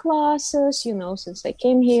taking classes, since I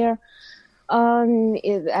came here,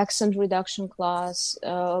 accent reduction class.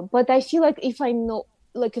 But I feel like if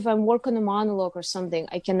I'm working a monologue or something,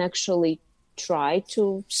 I can actually try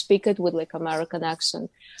to speak it with like American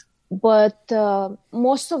accent. But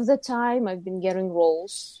most of the time I've been getting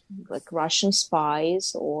roles like Russian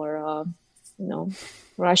spies or,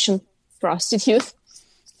 Russian prostitute.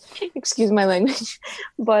 Excuse my language,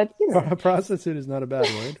 but a prostitute is not a bad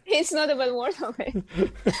word. It's not a bad word, okay.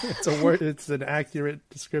 It's a word. It's an accurate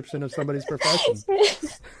description of somebody's profession.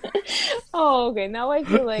 Oh, okay. Now I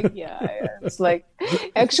feel like it's like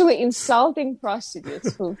actually insulting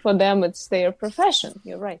prostitutes. For them, it's their profession.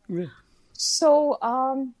 You're right. Yeah. So,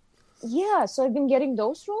 so I've been getting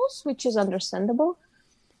those roles, which is understandable.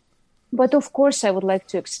 But of course, I would like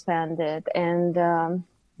to expand it. And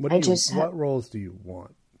what roles do you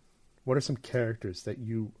want? What are some characters that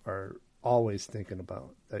you are always thinking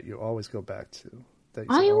about, that you always go back to? That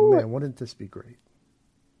you say, oh man, wouldn't this be great?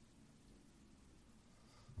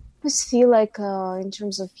 I just feel like in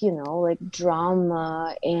terms of, like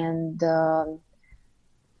drama and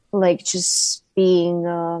like just being,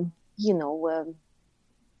 I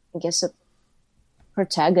guess a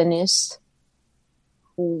protagonist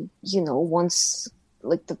who, wants...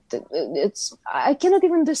 like it's I cannot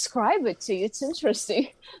even describe it to you. It's interesting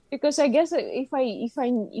because I guess if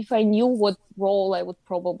I knew what role, I would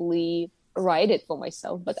probably write it for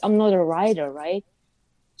myself, but I'm not a writer, right?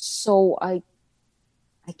 So I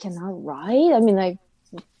cannot write. I mean,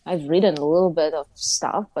 I've written a little bit of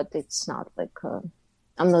stuff, but it's not like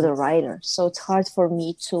I'm not a writer, so it's hard for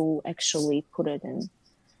me to actually put it in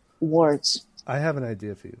words. I have an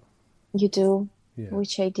idea for you. You do? Yeah.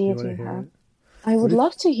 Which idea do you have? It? I would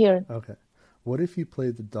love to hear. Okay. What if you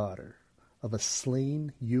played the daughter of a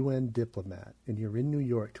slain UN diplomat and you're in New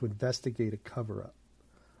York to investigate a cover-up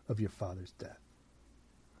of your father's death?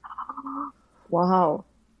 Wow.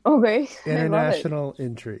 Okay. International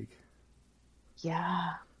intrigue.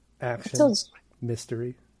 Yeah. Action.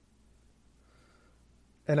 Mystery.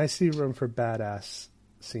 And I see room for badass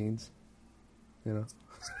scenes. I love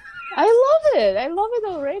it. I love it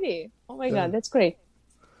already. Oh my God, that's great.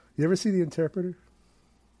 You ever see The Interpreter?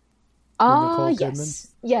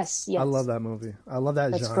 Yes. I love that movie. I love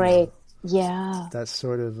that genre. That's great. Yeah. That's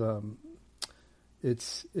sort of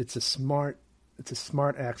it's a smart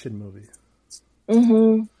action movie.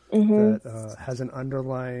 That has an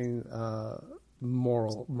underlying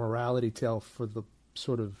morality tale for the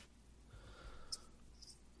sort of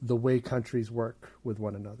the way countries work with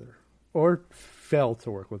one another or fail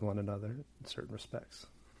to work with one another in certain respects.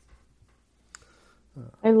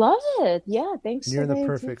 I love it. Yeah, thanks. You're in the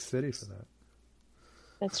perfect city for that.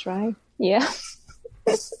 That's right. Yeah.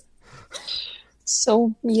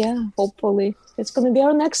 So, yeah, hopefully it's going to be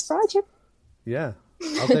our next project. Yeah,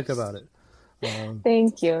 I'll think about it.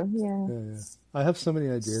 Thank you. Yeah. I have so many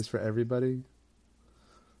ideas for everybody.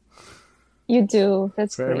 You do.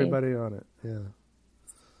 That's for great. Everybody on it. Yeah.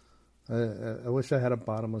 I wish I had a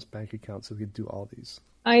bottomless bank account so we could do all these.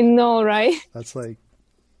 I know, right? That's like...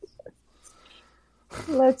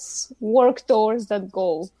 Let's work towards that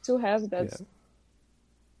goal to have that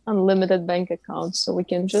unlimited bank account so we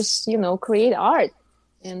can just, create art.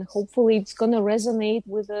 and hopefully it's gonna resonate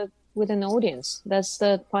with an audience. That's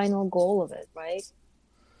the final goal of it, right?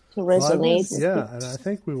 To resonate. And I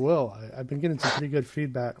think we will. I've been getting some pretty good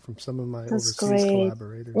feedback from some of my overseas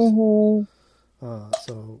collaborators.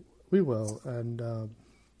 So we will, and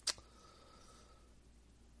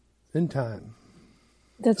in time.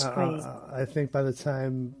 That's great. I think by the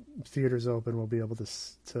time theaters open, we'll be able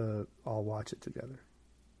to all watch it together.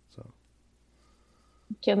 So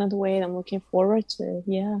cannot wait. I'm looking forward to it.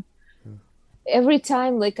 Yeah. Every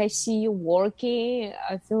time like I see you working,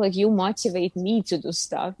 I feel like you motivate me to do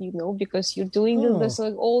stuff, because you're doing this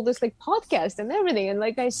like all this like podcast and everything, and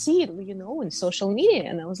like I see it, in social media,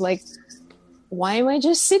 and I was like, why am I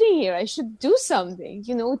just sitting here? I should do something.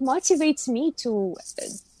 It motivates me to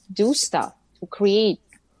do stuff, to create,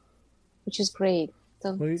 which is great.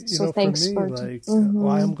 So thanks for me,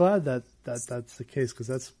 well, I'm glad that's the case, because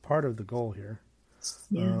that's part of the goal here.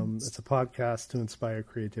 Yeah. It's a podcast to inspire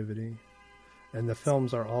creativity. And the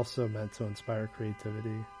films are also meant to inspire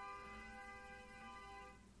creativity.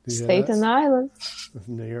 Staten Island.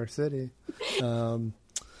 New York City.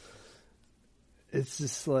 It's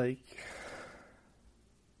just like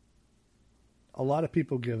a lot of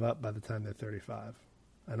people give up by the time they're 35.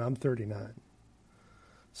 And I'm 39.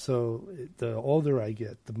 So the older I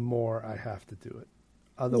get, the more I have to do it.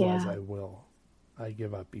 Otherwise, I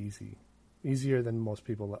give up easier than most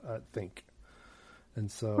people think. And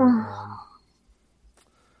so...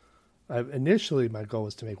 initially, my goal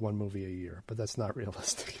was to make one movie a year, but that's not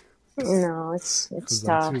realistic. No, it's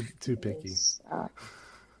tough. I'm too picky.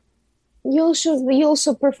 You're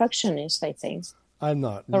also perfectionist, I think. I'm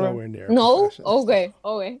not. Nowhere near. No? Okay.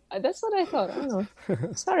 That's what I thought. I don't know.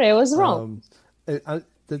 Sorry, I was wrong.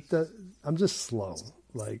 I'm just slow.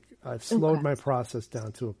 Like, I've slowed my process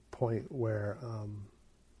down to a point where...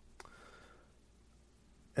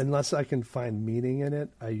 unless I can find meaning in it,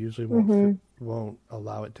 I usually won't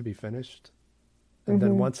allow it to be finished. And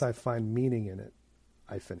then once I find meaning in it,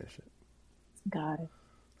 I finish it. Got it.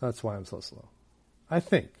 That's why I'm so slow. I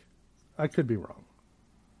think. I could be wrong.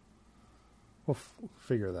 We'll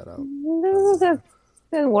figure that out. No,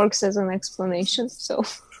 that works as an explanation. So.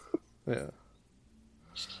 Yeah.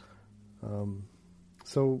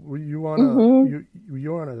 So were you on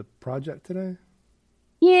you on a project today?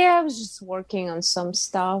 Yeah, I was just working on some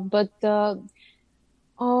stuff, but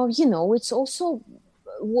it's also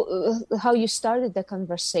how you started the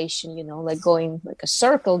conversation. Like going like a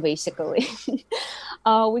circle, basically.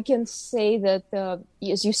 We can say that,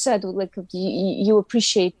 as you said, like you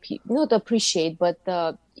appreciate, not appreciate, but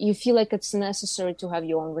you feel like it's necessary to have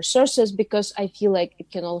your own resources, because I feel like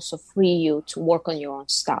it can also free you to work on your own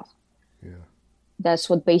stuff. Yeah. That's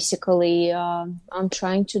what basically I'm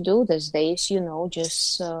trying to do these days,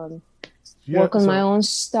 just work on my own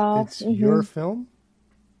stuff. It's your film?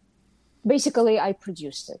 Basically, I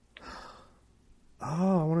produced it.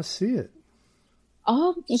 Oh, I want to see it.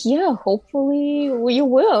 Oh, yeah, hopefully you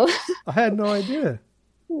will. I had no idea.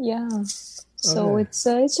 Yeah. So it's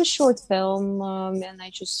a short film, and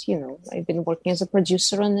I just, I've been working as a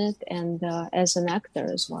producer on it and as an actor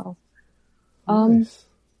as well. Nice.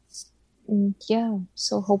 Yeah,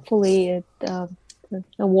 so hopefully the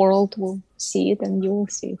world will see it and you will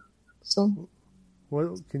see it. So,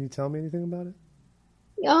 can you tell me anything about it?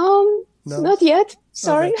 No? Not yet.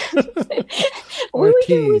 Sorry. Okay.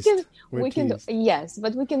 we can do, yes,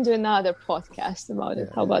 but we can do another podcast about it.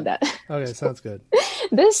 How about that? Okay, sounds good.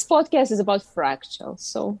 This podcast is about fractals,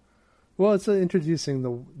 so. Well, it's introducing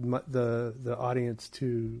the audience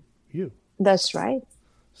to you. That's right.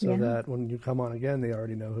 So that when you come on again, they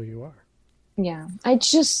already know who you are. Yeah, I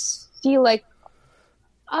just feel like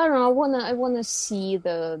I don't know. I wanna see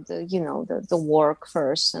the work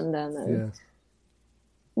first, and then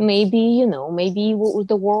maybe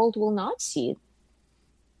the world will not see it.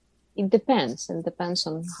 It depends, and depends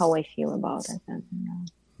on how I feel about it.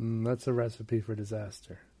 And, that's a recipe for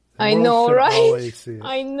disaster. I know, right?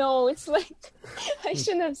 I know. It's like I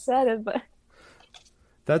shouldn't have said it, but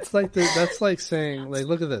that's like saying, like,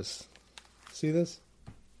 look at this. See this?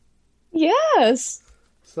 Yes.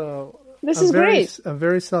 So this is great. I'm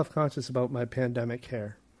very self-conscious about my pandemic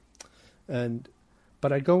hair,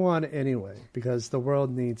 but I go on anyway because the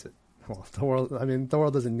world needs it. Well, the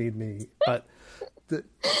world doesn't need me, but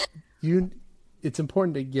it's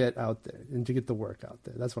important to get out there and to get the work out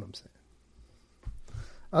there. That's what I'm saying.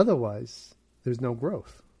 Otherwise, there's no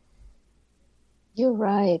growth. You're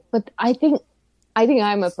right, but I think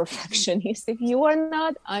I'm a perfectionist. If you are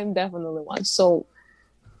not, I'm definitely one. So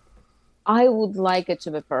I would like it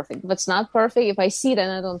to be perfect. If it's not perfect, if I see it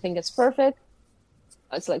and I don't think it's perfect,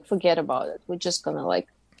 it's like, forget about it. We're just going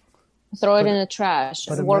to throw it in the trash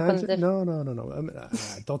But and work on imagine, the. no.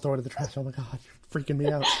 Don't throw it in the trash. Oh my God, you're freaking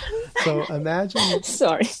me out. So imagine,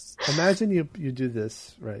 Sorry. imagine you do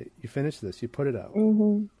this, right? You finish this, you put it out.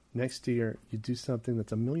 Mm-hmm. Next year, you do something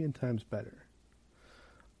that's a million times better.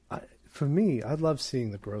 For me, I love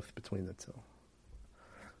seeing the growth between the two.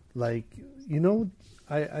 Like,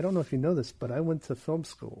 I don't know if you know this, but I went to film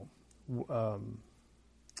school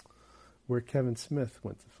where Kevin Smith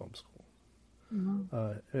went to film school,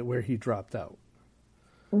 where he dropped out.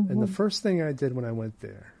 Mm-hmm. And the first thing I did when I went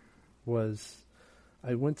there was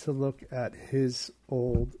I went to look at his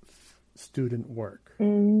old student work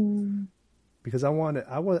because I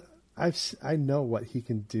know what he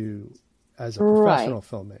can do as a professional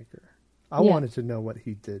filmmaker. I wanted to know what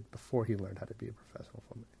he did before he learned how to be a professional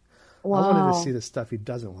filmmaker. Wow. I wanted to see the stuff he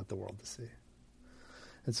doesn't want the world to see.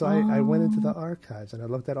 And so I went into the archives and I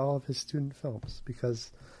looked at all of his student films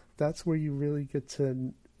because that's where you really get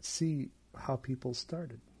to see how people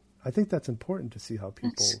started. I think that's important to see how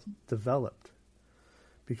people developed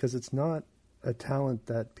because it's not a talent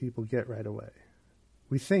that people get right away.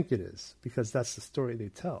 We think it is because that's the story they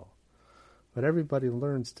tell. But everybody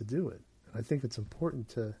learns to do it. And I think it's important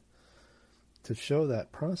to show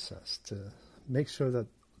that process, to make sure that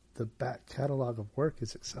the back catalog of work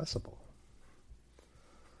is accessible.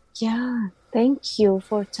 Yeah, thank you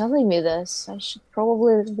for telling me this. I should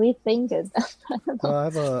probably rethink it. I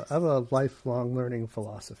have a lifelong learning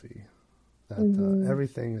philosophy that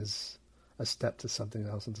everything is a step to something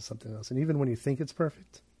else, into something else. And even when you think it's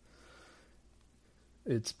perfect,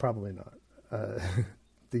 it's probably not.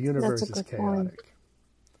 The universe is chaotic. Point.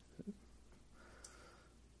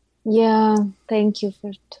 Yeah, thank you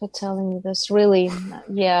for telling me this. Really,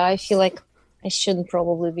 yeah, I feel like I shouldn't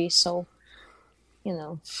probably be so,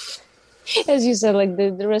 as you said, like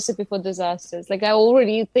the recipe for disasters. Like I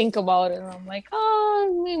already think about it and I'm like,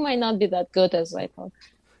 we might not be that good as I thought.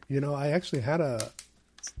 I actually had a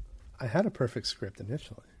perfect script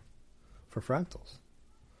initially for Fractals.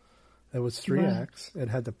 It was 3 acts. It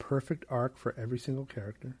had the perfect arc for every single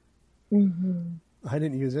character. Mm-hmm. I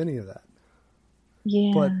didn't use any of that.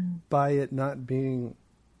 Yeah. But by it not being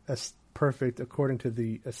as perfect according to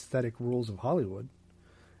the aesthetic rules of Hollywood,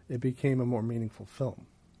 it became a more meaningful film.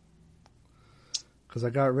 Because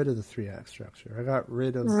I got rid of the 3-act structure. I got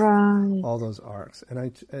rid of all those arcs, and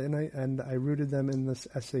I rooted them in this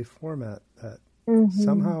essay format that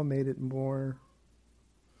somehow made it more.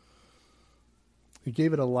 It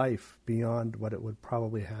gave it a life beyond what it would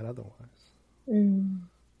probably had otherwise. Mm.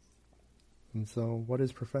 And so, what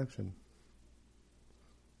is perfection?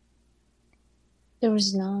 There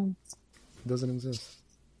is none. It doesn't exist.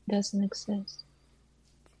 Doesn't exist.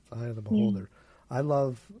 Eye of the beholder. Yeah. I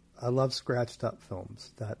love scratched up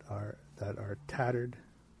films that are tattered.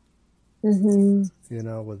 Mm-hmm.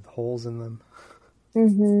 With holes in them.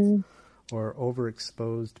 Mm-hmm. Or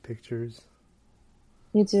overexposed pictures.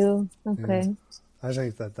 You do? Okay. Yeah. I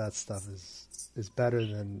think that stuff is better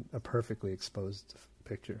than a perfectly exposed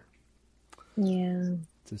picture. Yeah.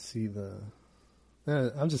 To see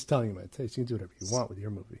I'm just telling you my taste. You can do whatever you want with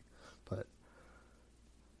your movie, but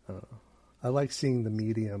I don't know. I like seeing the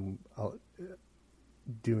medium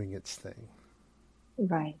doing its thing.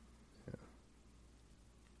 Right. Yeah.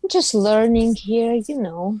 Just learning here,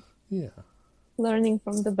 Yeah. Learning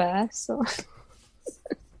from the best. So.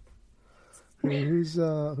 Who's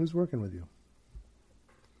working with you?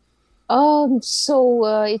 So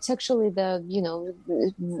it's actually the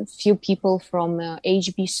few people from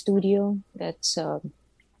HB Studio. That's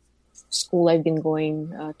school I've been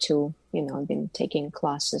going to. I've been taking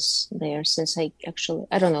classes there since I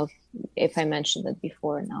don't know if I mentioned that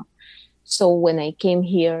before now. So when I came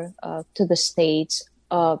here to the States,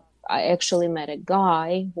 I actually met a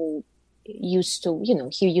guy who used to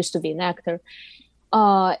be an actor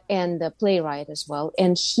and a playwright as well.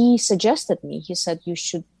 And he suggested me. He said you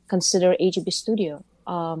should consider HB Studio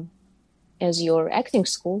as your acting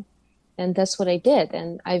school, and that's what I did.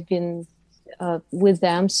 And I've been with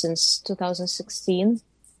them since 2016.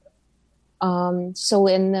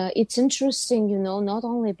 It's interesting, not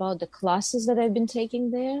only about the classes that I've been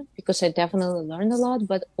taking there, because I definitely learned a lot,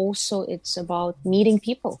 but also it's about meeting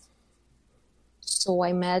people. So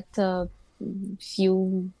I met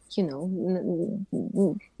few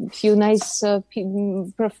nice,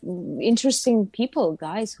 interesting people,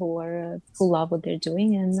 guys who love what they're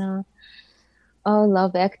doing and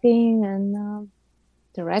love acting and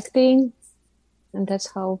directing, and that's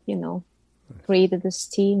how created this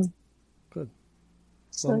team. Good.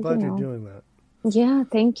 Well, I'm glad you're doing that. Yeah,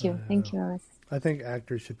 thank you, Eric. I think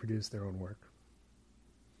actors should produce their own work.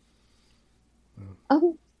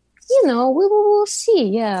 we'll see.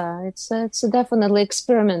 Yeah, it's a definitely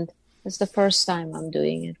experiment. It's the first time I'm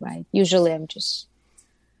doing it, right? Usually I'm just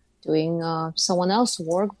doing someone else's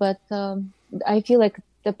work, but I feel like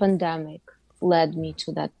the pandemic led me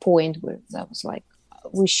to that point where I was like,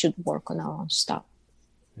 we should work on our own stuff.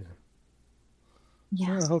 Yeah.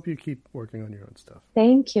 Well, I hope you keep working on your own stuff.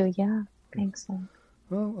 Thank you. Yeah. Thanks.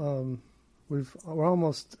 Well, we're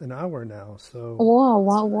almost an hour now, so.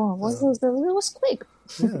 Wow. That was quick.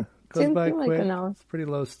 Yeah, goes by quick. Like an hour. It's pretty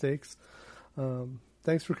low stakes.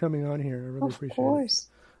 Thanks for coming on here. I really appreciate it. Of course.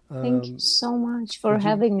 Thank you so much for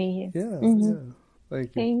having me here. Yeah, yeah.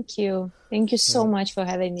 Thank you. Thank you so much for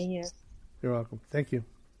having me here. You're welcome. Thank you.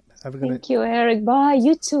 Have a good night. Thank you, Eric. Bye.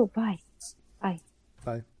 You too. Bye. Bye.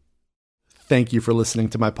 Bye. Thank you for listening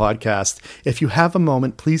to my podcast. If you have a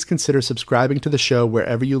moment, please consider subscribing to the show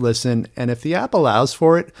wherever you listen. And if the app allows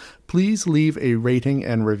for it, please leave a rating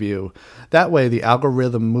and review. That way, the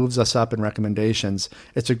algorithm moves us up in recommendations.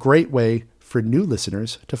 It's a great way for new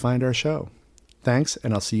listeners to find our show. Thanks,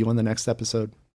 and I'll see you on the next episode.